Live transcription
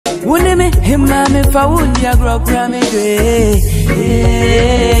hima me fa wunya grokra me dwe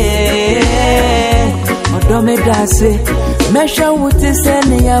odo me dase mesha wuti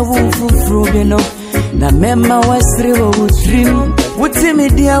sene ya wufufru bi no na mema wasre wo wutrim wuti me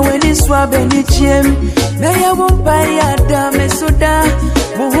dia weni swabe ni chiem na ya wumpa ya da me soda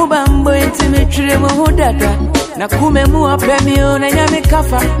muhuba mbo intime twire muhudada na kume mu apemio na nyame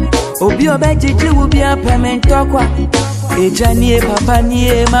kafa obi obejiji wo bi apementokwa ejanie papa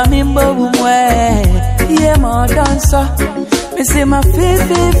nie mami mbo mwe ye mo danso me se ma fe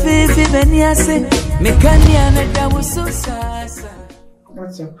beniase me kania na dawo so sasa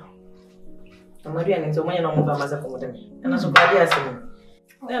what's up Maria ni to mwenye no mba maza komodem na so kwa dia semu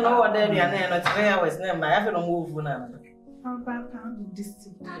na no wada dia na no 3 hours na mba ya fe no move na Papa, this is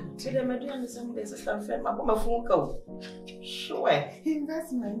the Madrid some days stuff. My Papa Funko. Sure.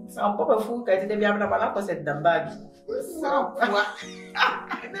 Investment. Our Papa Funko, I did the Abramana said the bag. So,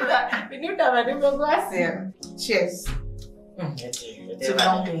 we knew that I didn't go here. Cheers. It's a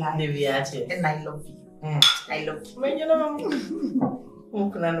long life. And I love you. I love you. When you know, who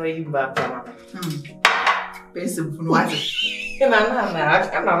can I know you back? Basic for one. And I'm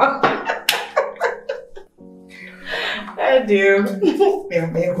not. I do.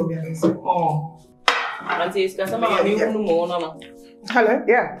 Oh. Auntie, is some of you no. Hello,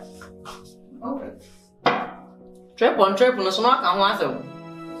 yeah. Okay. Trip on, no, so not can answer.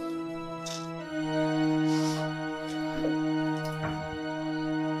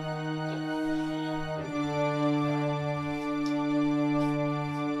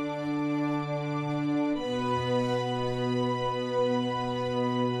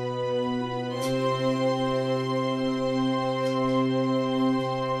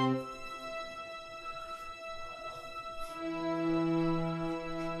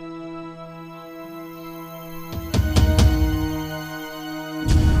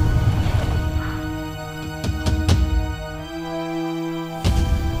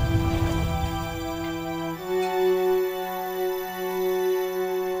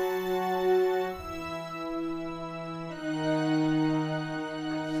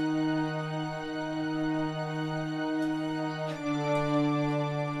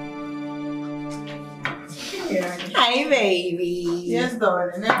 Hi, baby. Yes,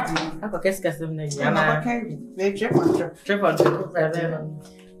 darling. Qu'est-ce que c'est venu? Trip on.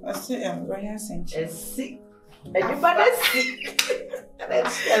 I see, I'm going to sing. See. Everybody see.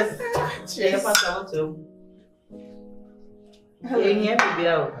 Let's just. Cheers.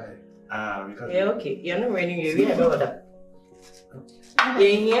 Yeah, okay. You're not raining. You have order.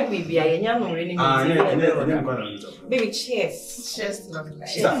 Yeah, baby. I am not raining. Baby, cheers. Cheers, lovely.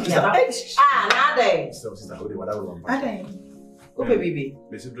 Nada. So, sister, whatever. Oh, baby.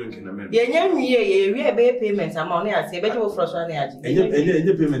 Let's drink in a minute. Yeah, we have payments. I'm on there. I say, bet you will flush on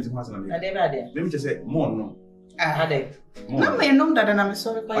the payment in Hassan. Let me just say, more no. No, I know that I'm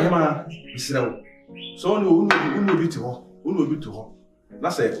sorry. I am so, no, be to her.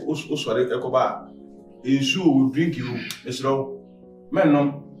 That's it. Also, Ecoba. Issue will drink you, Miss Low. Men,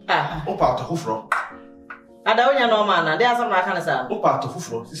 no. Part of Hoofro. I don't know, man. There's some kind of sound. Part of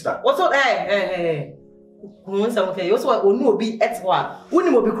Hoofro, sister. What's all? Hey. You also will be at one.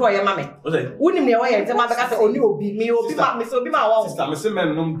 Wouldn't will be crying, mammy. Wouldn't be away until my back or you be me or me so be my sister. Miss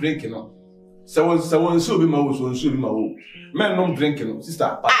Men no drinking. So so be my own, so be my own. Men no drinking,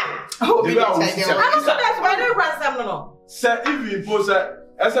 sister. Oh, that's why they run some no. Sir, if you pose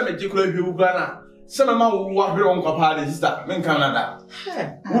as a medical view, Grana. Some man who walk here on Papa, sister, men Canada.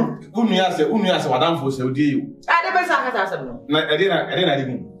 Who me ask Madame for so do you? I never saw her. I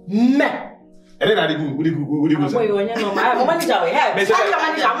didn't. Me. I didn't would you go? Manager. I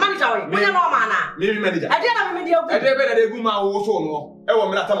didn't go also. I want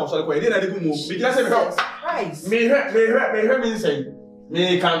me to so I didn't move. Because I me mean say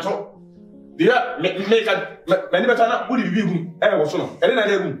me can't talk. Dear, make a many better would you be? I was so. I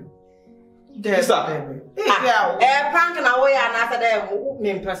didn't. Yes, sir. Prank and away and after that,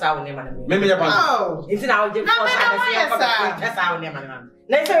 me press our name. Maybe a oh, it's now just our name.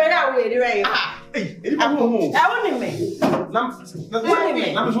 Let's say that way, right? I want me.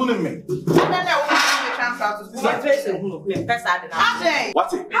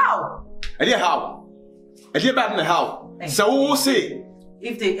 What's it? How? I did how? I did bad in the how. So we'll see.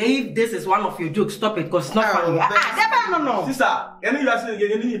 If this is one of your jokes, stop it because it's not funny. No. Sister, any you are saying you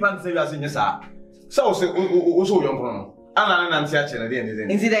are saying yes, sir. So also young. And I'm searching at the end of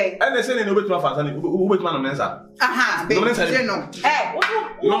the day. And they say no bit to a fancy who with man on answer. Aha, no. Eh, what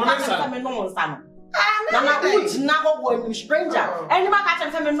no Nana would never one stranger. Any man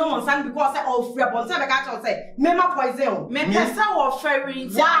catch him no one son because of free upon seven catch say, Mema poison. Mepesa or ferry.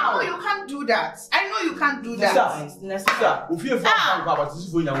 Wow, you can't do that. I know you can't do that. Sister, if you have about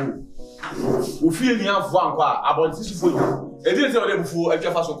this for you. If you have one about this for you. It didn't tell them before a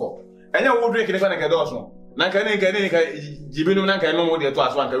Jaffa. And you will drink in the can get also. Nankani Jibino Nanka no more than to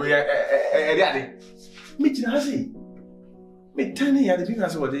us one career. Meeting Hazi. Me tiny at the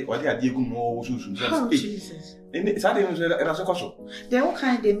fingers what they are doing more Jesus. It's not even a social. They all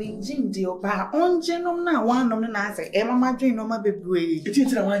kind of mean Jim deal by on genome now one on the night. Emma Madrid no my baby. It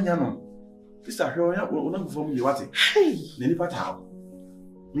is a one young. This are her will not from you. What? Hey, Nenny Patal.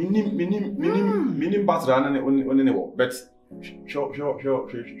 Minim butter on the wall, but sure.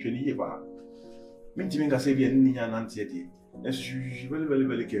 Me Jimmy say be any Nancy, and she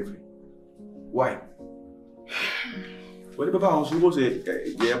very careful. Why? What about how she was a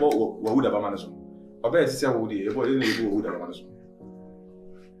about what would have a management? I bet it's a woody, about any would have a management.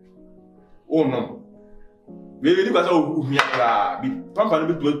 Oh no. Maybe you got be pumping a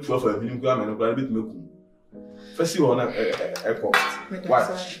bit to 12 for a minute, and a bit milk. First, you want a cost. Why?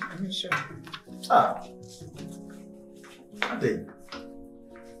 I'm sure. Ah,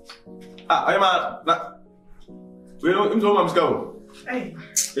 I am we don't know Mom's go. Hey,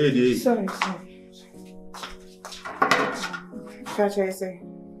 sorry. Fakye say.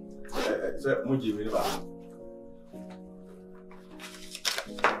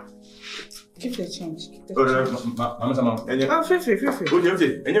 Give the change. Mama, and you're 50.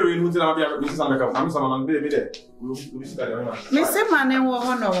 And you're really looking at Mrs. America. I'm some baby there. Mr. Man,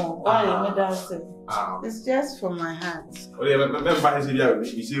 it's just for my heart. Oh, yeah, remember,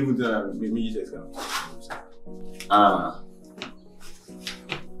 you see, me. Ah,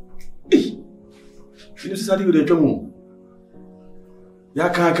 you know, study with the drum. Ya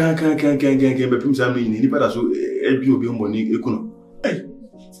can't get but pimps. I mean, anybody so a be money. Hey,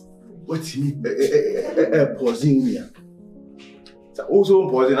 what's me? Pausing me. Also,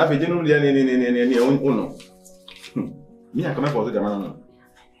 pausing. I've been doing any own. Me, I come up with the man.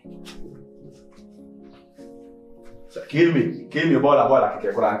 Kill me, ball, like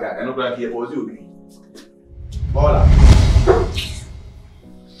a franca, and no here for you. Bola.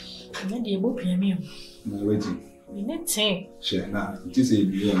 I'm not able to hear No, waiting. You need to. Sure, now, it is a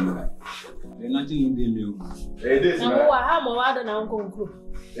BM. They're not in the new. It is. I'm more than uncle.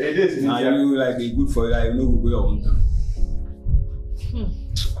 It is. Now, you like a good for I know we go on.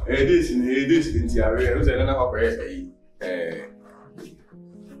 It is in the area. I don't know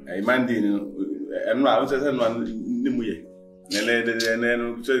a Monday, and I was at one Nimuye. And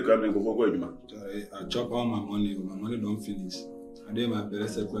then so you come and go for good. I chop all my money don't finish. I did my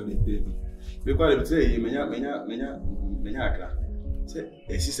best to pay me. Because if say you say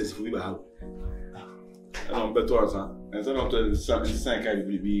a sister's for you. I don't bet to answer. And so not to some kind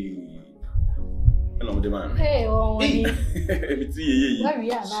will be. I know the man. Hey, oh, where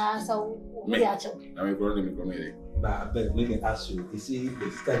we are now, so we are. I'm going to me. But I bet we can ask you. You see, they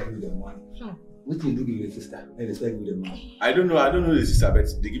start with the money. What do you do with your sister? They respect with the money. I don't know the sister, but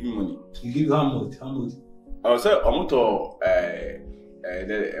they give me money. You give how much? Oh, sir, I'm on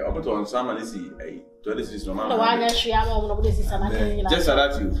someone is 26 no man. Just so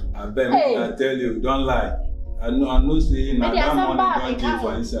that you. I bet I tell you, don't lie. I know saying that money don't give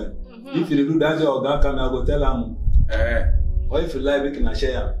for inside. If you do that, your guy come, I go tell him. Or if you like, we can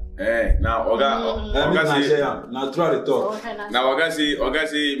share. Now Oga say now try to talk. Now Oga say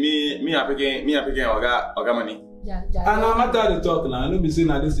me picking Oga money. And I'm not trying to talk now. I know be saying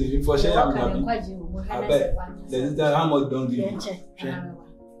that this is for share. I bet. There's how much don't give. Share.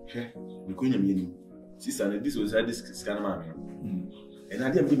 We go in sister, this was this scan man. And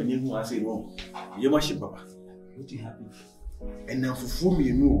I didn't even know I say no. You must papa. What happen? And now for me,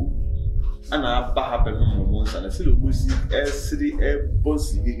 you know. And I happen no more and I still was a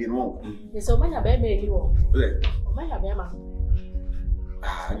bossy again. It's so many baby you.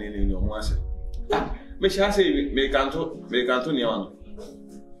 Ah, no, once. Me shall say, me canto near one.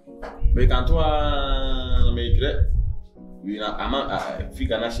 Me canto make it. We are a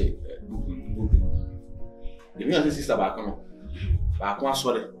figure na shake. If you have a sister back on, back one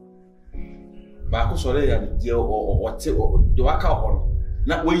sorry. Back sorry, and dear or the work out.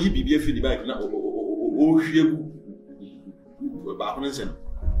 Not where you be a feed back now. Oh, you back on the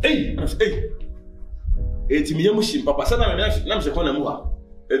hey, it's me, machine, Papa. Sometimes I'm the corner more.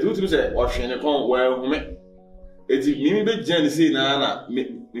 It would say, or she and a well, me. It's me, but Jenny say, Nana,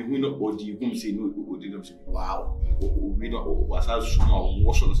 me, who know what you whom say, no, who didn't say, wow, we know what's how small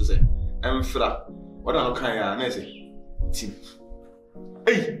wash on to say. I'm flat. What I don't kind of say,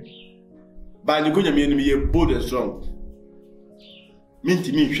 hey. But you couldn't mean me bold and strong.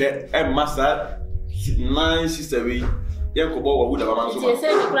 Minty me share and master 967. Yankobo would have a man. You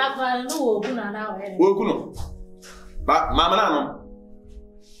say the black man, no, no. But Mamma,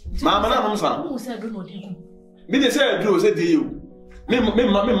 son. Who said, do not do? Me say, do said to you. Me, mom,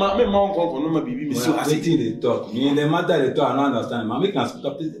 come be so I think they talk. Me, the matter they talk, I don't understand. Mammy can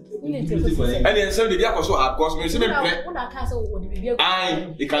stop it. And then so the Akosua had cost me.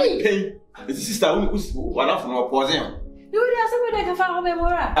 It can pay. The sister who's one of them pausing. You have somebody can find me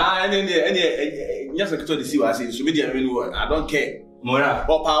more. And then, yes, I could see what I say. So, I don't care. Mora,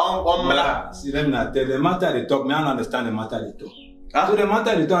 on Mala. See, let me not tell the matter they talk. Me, I don't understand the matter they talk. So the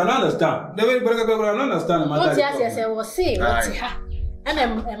matter they talk, I don't understand. The way I don't understand the matter. Yes, I was saying, and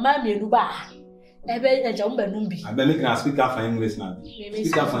I'm mammy Luba. I bet a jump and numbi. I bet me can speak up for English now.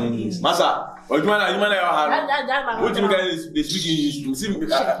 Speak up for English. Massa, what you want to what you guys speak English?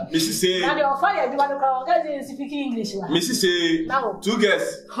 Mrs. say, your fire, you want to speak English. Mrs. say, two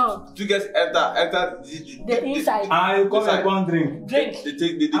guests enter the inside. I come and one drink. Drink. They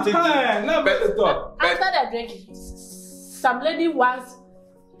take. No, better talk. After the drinking, some lady wants.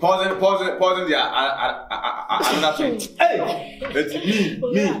 Pausing there. Another thing. Hey, it's me.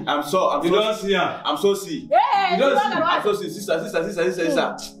 I'm so see. I'm so see. Yeah, I'm so see. Sister.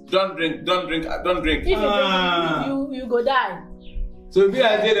 Don't drink. If you go die. So if I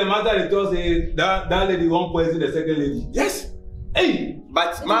say the matter, it was that lady won't poison the second lady. Yes. Hey,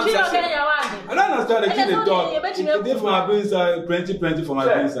 but man, I don't understand the kid talk. They for my brain side, 20 for my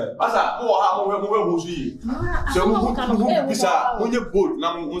brain side. Asa, who see? So who bisa when you boat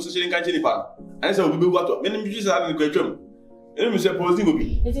na mo so share kan chini pa. And say obi wato. Me nim bisa na kwatwam. Enu say posing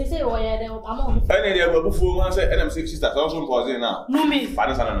obi. It say o ya dem amount. And dey abufuo man say NM 6 sisters also posing now. No me. Fa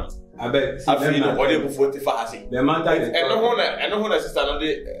na no. Abeg, afi no body abufuo ti fa hase. The man that eno ho na sister no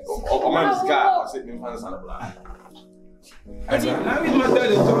dey o man sika say me fa na bla. I mean, matter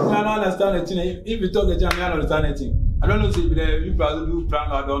they talk, I don't understand the thing. If you talk the time, I don't understand the thing. I don't know if you probably do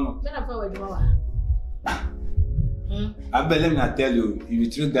plan, I don't know. I bet let me not tell you, if you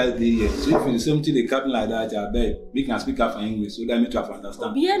treat that day here, so if it's something they happen like that, I bet we can speak up in English so that me to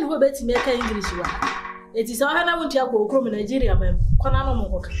understand. Be any way to make English. It is all I want to go in Nigeria, ma'am. Can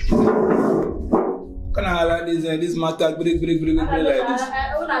I like this matter break like this?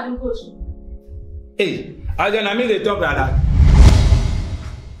 Hey, I don't mean they talk like that.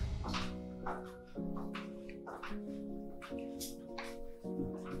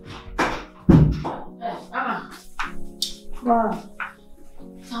 Wow.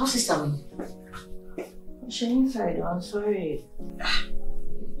 How's sister? She's inside. I'm sorry.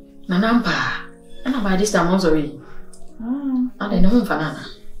 Nanampa. And by this time, I'm sorry. I don't know for Nana.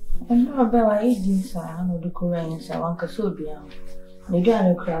 I know about what I did, sir. I know the Korean, sir. One can so be out. They do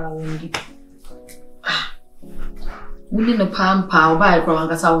have a crowd indeed. We need a palm power by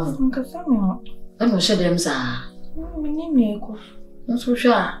Kawanga. Uncle Samuel. I know she them, sir. My name is I'm so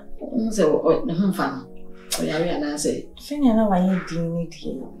sure. So, the home fan. Oh, yeah, and I say, Send you know why you didn't need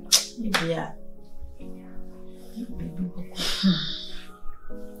here. Yeah.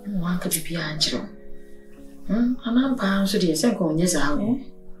 One could be Angelo. And I'm bound to the second years out.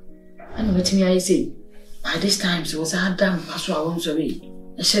 And what me I say, by this time, so was a damn passo I won't sorry.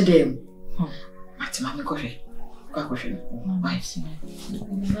 I said, them. That's Mammy Coffee. Question. Why, sir?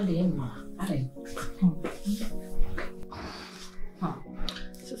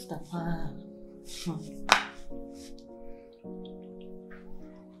 Sister,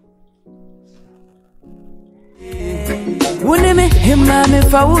 Wuneme himame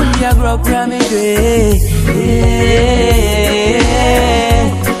fawunya grokrame dwe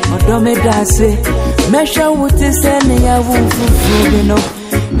Odome dase mesha wuti sene ya wufufu no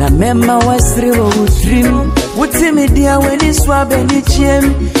na mema wasri wo utrim wuti media weni swabe ni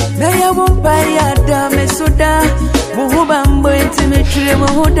chiem na ya wumpa ya dame soda muhuba mbo intime chire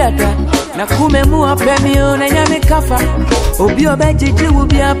muhudada na kume mu apemio na nyame kafa obi obejiji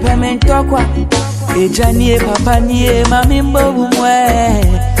wubi apementokwa Ejanie papa nie mami mbobu mwe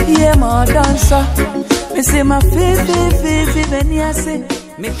Ye mo dansa Me se ma fe beniase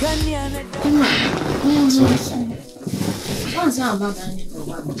Me kani ane Sansa baba ni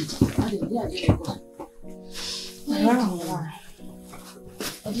program.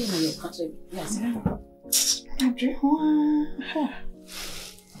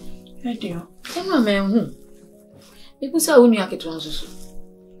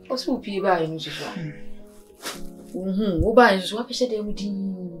 What's who pay by in Joshua? Who buys what I said they would do.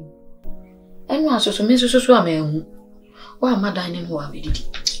 And once or so, Mrs. Swammer, why am I dining who I did it?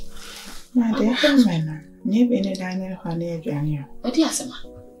 My dear, never in a diner, honey, Jania. But yes,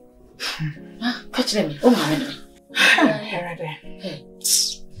 Catch them. Oh, my.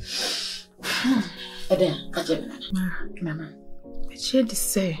 Catch them. Mama. She did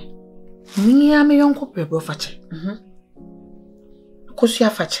say, me, I'm a young couple, Fakye. Akosua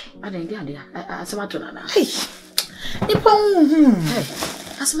Fakye. I didn't get it. I saw to Nana. Hey, Nippon.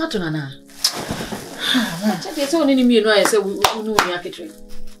 I saw to Nana. It's only me, no, I said, we know me.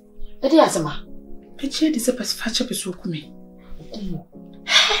 That is a ma. She did say, Fakye is so me.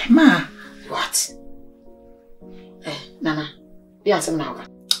 Ma, what? Nana, there's some now.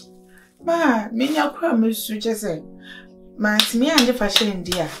 Ma, me, your promise, you just say, my me and the fashion,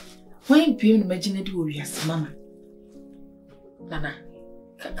 dear. When you imagine it, yes, Mama. Nana,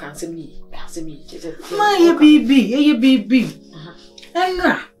 can't see me. My baby.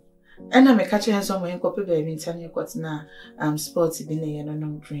 And I'm catching her somewhere in copy baby, and telling you what's now sports in the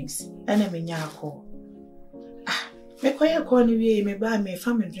no drinks. And I'm in your call. Me kwaya call ni me buy me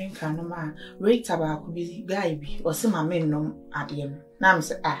family drink no ma rate tobacco be guy bi or say my men no ade no na am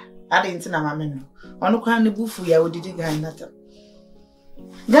say ade nti na ma men no ono kwa ne bufu ya odidi guy nata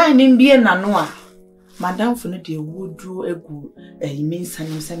guy ni mbie na no a madam for no de wodro egu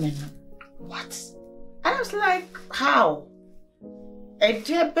imensanim se men no what. And I was like, how e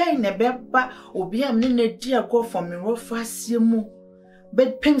de be ne beba obi am ne na di ago for me rofa asiemu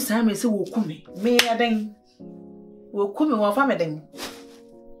but pem say me say wo kume me adan wo kumi wa fa meden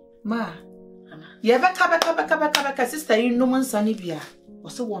ma ye beka sister you no man sani bia wo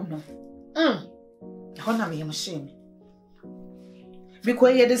se wo no ho na me yem shame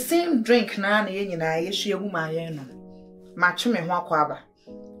because you the same drink na ye nyina ye hwe egu ma ye no ma twe me ho akwa aba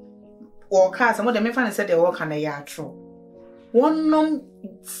wo ka se mo de me fa ne se de wo ka na ya atro one no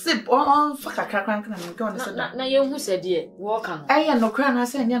sip on fa kakra kran na me go ne se na ye hu se de wo ka no aye no kra na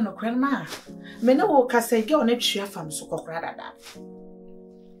se nya no kra ma me ne wo ka se ge ona twia fam so kokra dada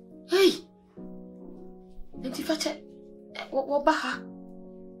hey enti Fakye wo ba ha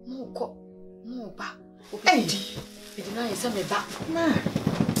mo ba hey bidi na ye se me ba ma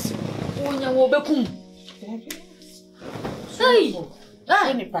wonya wo bekum hey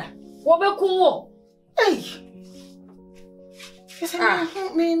nipa wo bekum wo hey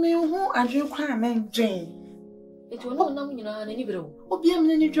me who adwe kwa men dwen it will not know nyina na ni bero obi am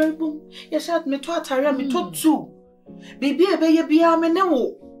ni dwen bom ye shat me to atare me to tu bibi e be ye bia me ne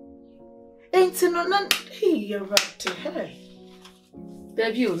wo enti no na hey you right hey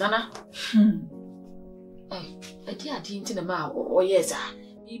baby o nana adi enti na ma o yes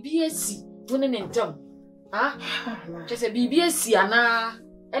bibi esi woni ne ntam just bibi esi ana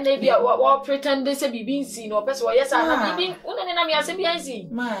and they be what pretend they say bibi nsi no person o yes ana bibi woni na me ase bi ansi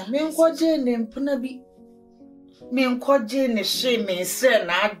ma me nkoje ne mpuna bi me nkoje ne hye me se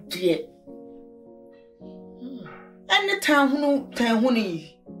na ade ene tan hunu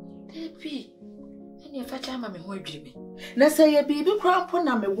yi baby ene Fakye ama me ho adwiri na say ye bibi krampo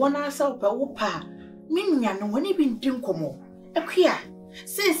na me wona asa opa wo pa me nya no woni bi ndin komo akua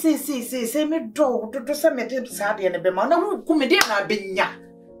say me do se me de sa de ne be ma na hu ku me de na benya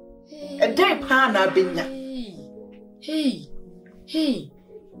a day pa na benya hey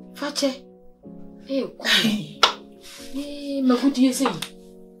Fakye me gudi say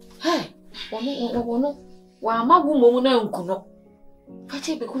hey wono wa ma wu mo na nkuno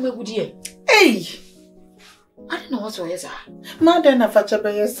Fakye be ku me gudi hey I don't know what to say. Mother na Fakye be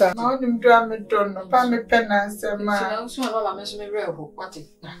yesa. Na onim do am do no pa me penance ma. So no la me so me real what it.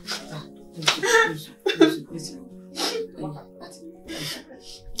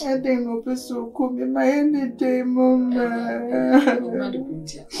 I don't know peso ko me my any day mama.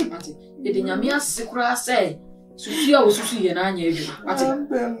 E de nyame ase kura say susu a osusu ye na anya edu.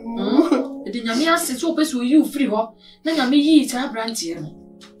 E de nyame ase so peso yi free ho na nyame yi ta branch no.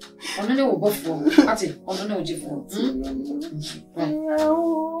 Ono ne wo bofo ati ono ne ojefo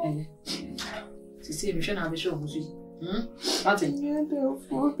sisi misho na misho musu ati de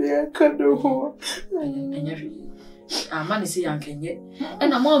fo be akado ho enye amani se yankenye e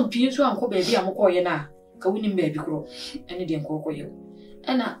na mo mpie so anko ba bia mokọ ye na ka wunim ba bi kro ene de nko koye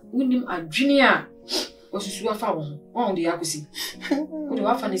e na wunim adwene a osusu afa wo ho de yakosi wo de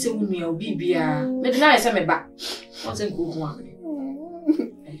wafa ne se wunua obi bia me de na ye se me ba won se nko ko akene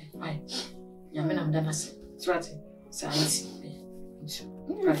Yamena mdanasi. Swati. Science.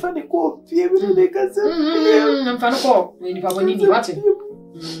 Mfano ko pie vile de kaza. Mfano ko ni baba nini wati.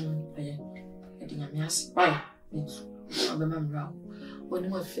 Edi nyamias. Bye. Abema mrao. Oni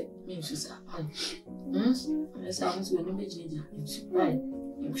mo fe mi nsusa. Esa amusu eni mejiji. Bye.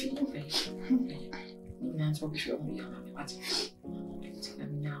 Mfi. Ni nanso bisho mu ya na wati. Tika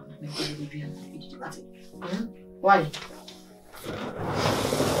minyao na meko de bia na bidi wati. Why?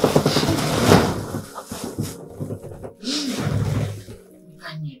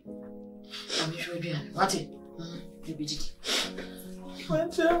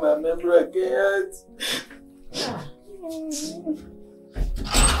 my member again.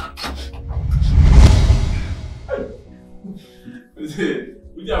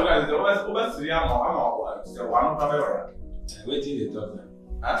 We have guys over 3 hours. So one of them. Wait till they talk now.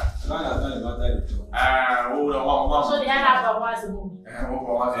 Huh? No, no, no, no. So they have a possible. I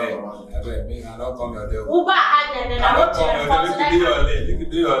don't come your day. Uber and then I don't come your day. You can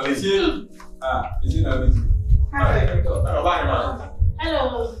do your day. Is it not busy? Hello.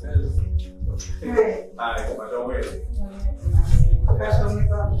 Hi, but don't wait.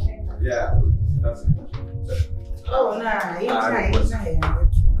 Yeah, that's it. Oh, no, it's not.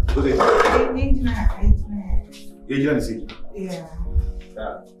 Yeah.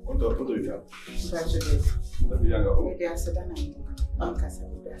 What do you have?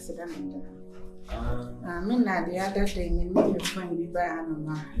 I mean, the other day, me friend be by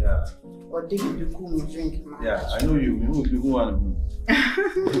Anoma. Yeah. Or did you cool drink? Yeah, I know you. You want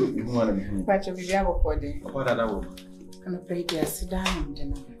to be. But you have a body. What are that? Can I play the sit down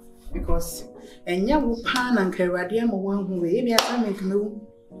dinner? Because and ya will pan and carry a one who maybe I make no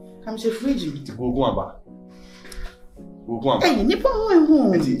come to fridge. To go back. Hey, Nippon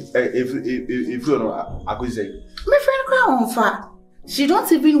home. If you know, I could say, my friend crown fat. She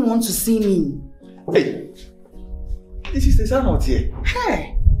don't even want to see me. Hey, this is the son out here.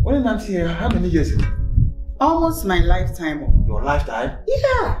 Hey, when I'm here, how many years? Almost my lifetime. Your lifetime?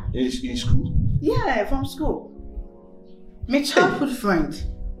 Yeah. In school? Yeah, from school. My childhood friend.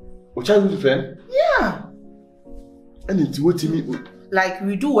 Your childhood friend? Yeah. And it's what you mean? Like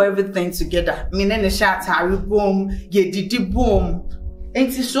we do everything together. Me and the shot, we boom, ye did boom.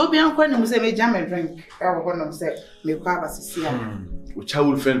 Ain't it so beyond when you say me jam and drink? I was going to say, me grab us to see. Your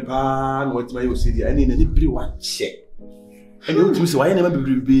childhood friend, pan, what my city, and in any one check. And you to say, why never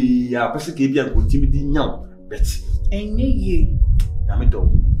be a person gave you a good timid young, but ain't ye. I'm a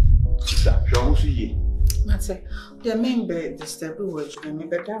dog. Show ye. Matter, the main bed, the stable words, and me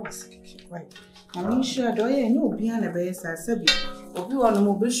better was quite. I'm sure do you know beyond the base I said, or you on the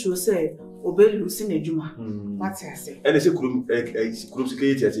mobile show say, obey Lucy in Juma. What I say? And it's a group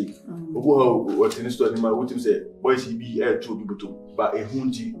security. What's in the story, my would say, boys, he be air to be to, but a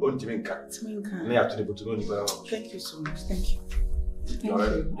hunty on Timin cat. Thank you so much. Thank you.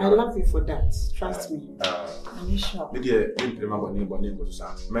 I love you for that. Trust me. I'm sure. Maybe a name was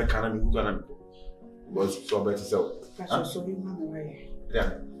Sam. My cannon, who can was so better so. So you mommy.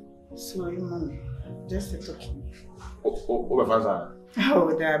 Yeah. So you mommy. Just a talking.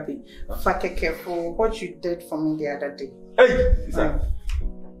 Oh, that be. Fakye careful what you did for me the other day. Hey!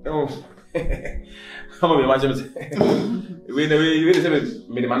 Oh. How imagine it? We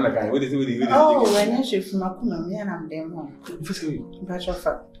made a man like I would. Oh, when I should from Akuma, me and I'm them home. But of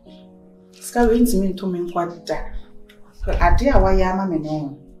fact, Scaring to me to me what that. I dear why Yama me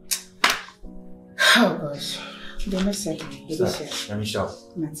no. Oh gosh. The message. Let me shout.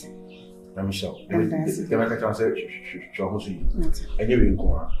 Let me shout. Can I say, show who's you? And you will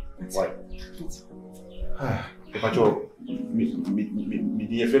go on. Why? If I told me,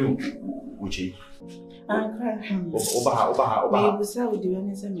 dear friend, which he. Oba. We will say, do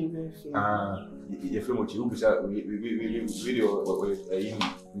anything you very few. If you want to, video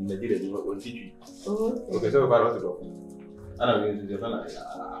in the village will teach you. Okay, so about what to do. I don't know,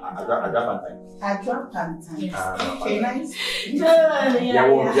 I drop Pantan. Okay, nice. Yeah,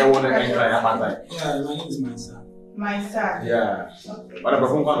 want to enter Pantan. Yeah, my name is my son. My son. Yeah. But I'm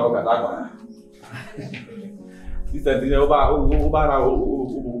from Canada, that one. This is the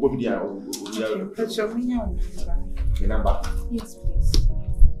Show me your number. Yes, please.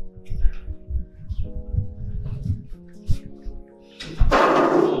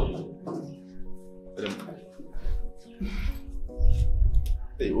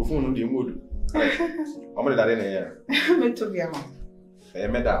 Hey, you phone on the mood. I'm going to die in here. Me to be a man. I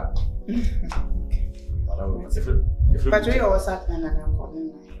met that. But we always have an calling.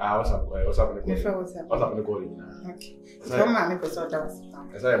 What's up in the calling? Okay. Come on, because that was.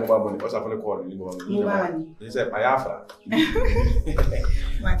 I said, what's up in the calling? He said, my after.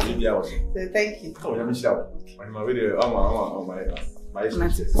 Thank you. Oh, let me shout. I'm already on my. Hello. I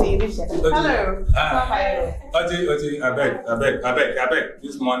beg.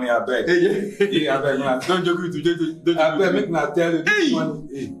 This morning, I beg. Yeah, I beg. Don't joke with you. I beg, make me tell you this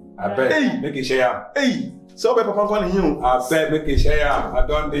morning. I beg, make it share. Hey, so Papa calling you. I beg, make it share. I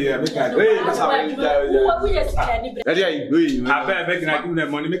don't dare. Make it. I beg, make it give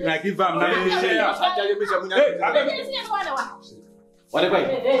them money. Make it give them. Hey, I beg. What the way?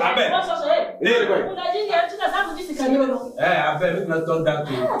 I bet. I bet. Let's not talk that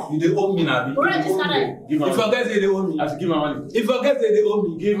to you. You owe me now. If you forget they owe me, I should give my money. If you forget they owe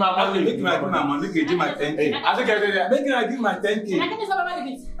me, give my money. Make me give my money. Give my 10K. I think make me give my 10K.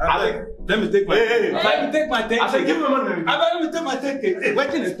 Let me take my. Let me take my 10K. I said give me my money. Let me take my 10K. Hey,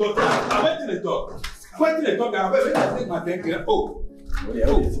 wait till they talk. Wait till they talk. Wait till they talk. I bet let me take my 10K. Oh. Wait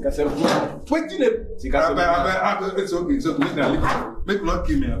till they. It's okay. So make not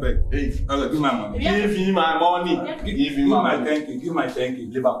kill me. I beg. Hey, I'll give my money. Give me my money. Give me my 10K. Give my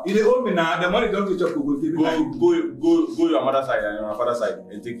 10K. Live out. If they owe me now, the money don't reach up to go. Go your mother's side and your father's side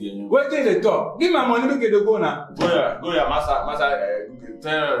and take it. Wait till they talk. Give my money. Make it go now. Go your master.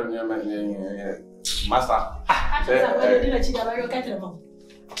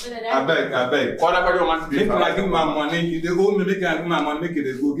 I beg. What about your man? Make me give my money. If they owe me, make me give my money. Make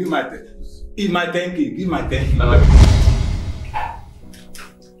it go. Give my 10K. Give my 10K.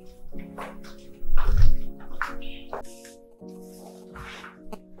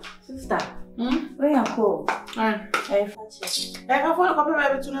 Sister, where you go? Fakye. Fafon ne kope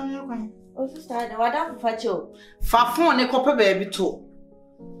baby to na me kwan. Oh sister, the wadan Fakye. Fafon ne kope baby to.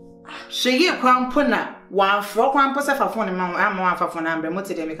 Sheye kwan pona, wan fro kwan po se fafon ne ma ama fafon na mbe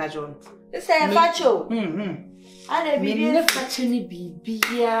mote de me ka jo. Sister Fakye. Ana bi ne Fakye ne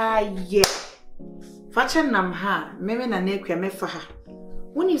bibia ye. Fakye nam ha, meme na na ekwa me fa ha.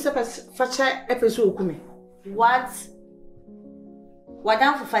 Woni se Fakye epeso okume. What?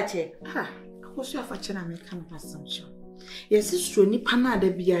 Wadan Fakye. Ha, Akosua Fakye na me kan assumption. Yes istro nipa na da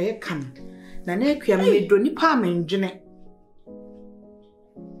bia ye kan. Na na ekwa me do nipa amendwene.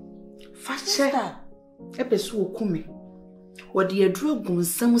 Fakye epeso okume. Wodi aduro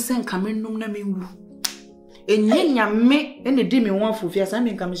gunsam se nkamenum na menwu. Enye nyame ene di me wonfo fia sa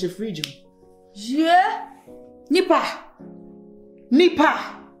me nkame she fridge. Je Nipa.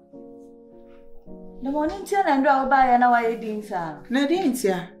 The morning tia na ndo oba ya na wa yedin sa. Na de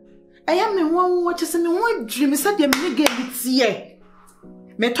ntia. Aya me won wo chese me won dream sa de me ga bitie.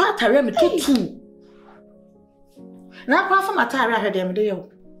 Me to atare me to tu. Na kwa fa matare ahede me de yo.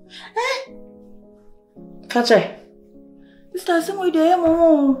 Fakye. Sister se mo ide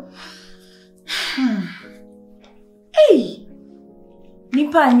mo.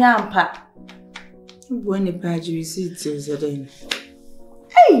 Nipa nyampa. Wo ni baji receipt zeden.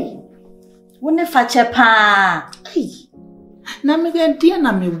 Wone Fakye pa. Na me ga dia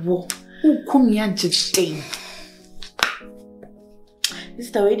na me wo. Ukum ya jiden.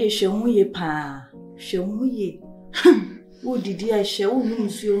 Sister we de hwemu ye pa. Hwemu ye. Wo didi a hwe wo nu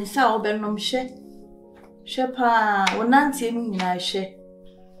nsuo nsa wo benom hwe. Hwe pa, wo nante emu nyina hwe.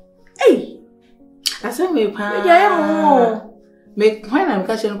 Asa me pa. We ya mo. Me when am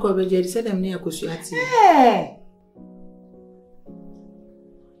ka chen ko be je say dem na Akosua ti.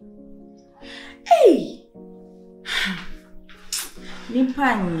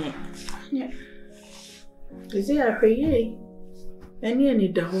 Nipa nye. Ezi a hweye. Ani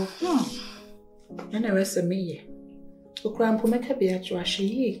da ho. Ana wese me ye. Okra mpo meka be acho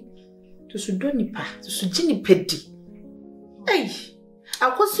ahweye. To su do nipa, to su gini pedi.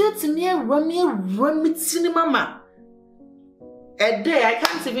 Akosua ti me awura me tini mama. A day I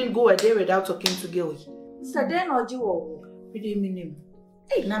can't even go a day without talking to girl. Sister den oji wo. We dey mean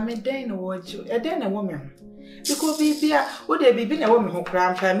na me den no oji. A day na woman. Because bibia, wo dey bibi na wo me ho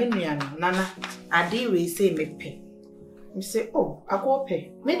kra ampa me nua no nana. Ade we say me pe. Me say, "Oh, akọ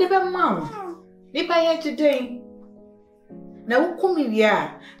pe. Me dey be ma wo. Nipa ye today." Na wo kumi wi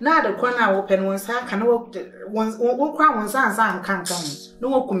a, na ade kwa na wo pe no nsa aka na wo kwa won nsa anka ho. No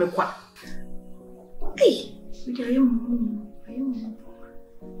wo kumi kwa. We dey mo.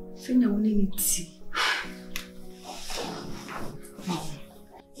 Fina uniti.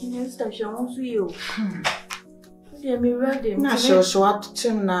 Yes, the show for you. They me ready. Na show at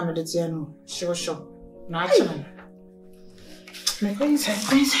tim na me de tiano. Show. Na chana. Me pensa.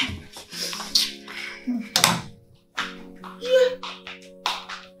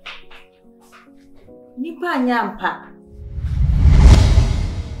 Nipa nyampa.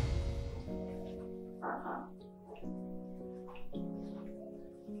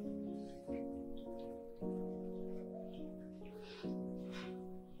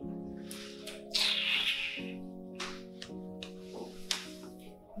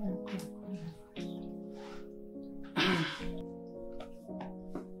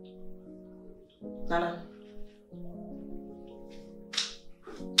 Nana.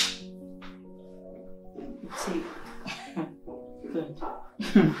 See. Good.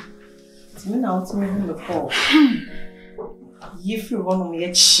 Me now to me in the call. If you want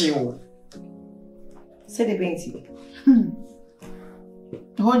me chill. Say the benty.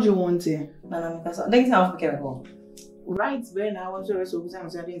 What do you want here? Nana, because I think I'm okay. Right when I was always over time, I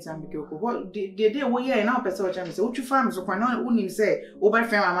didn't say, what did they were here now? Person, say, what you find so quite not only say, over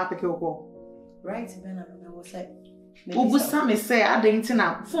friend, I'm happy. Right when I was like, Ubu Sammy say, I didn't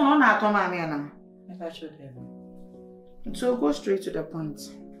know. Phone on that one, man. I should have. So go straight to the point.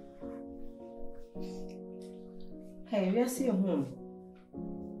 Hey, we are seeing home.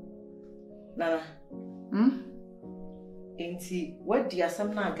 Nana. Auntie, what do you say?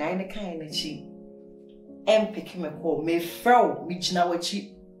 Na guy na kind of chi. Pick me call me fro. Me jina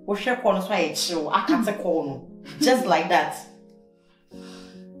wachi. We share corners why it's so. I can't say call just like that.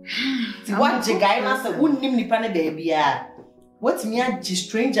 What the guy na say? Who name ni pane baby ya? What me a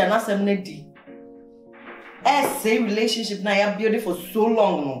stranger na say me di? Say relationship na ya build for so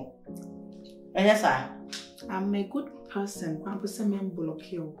long no. And yes I'm a good person.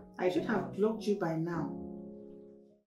 I should have blocked you by now.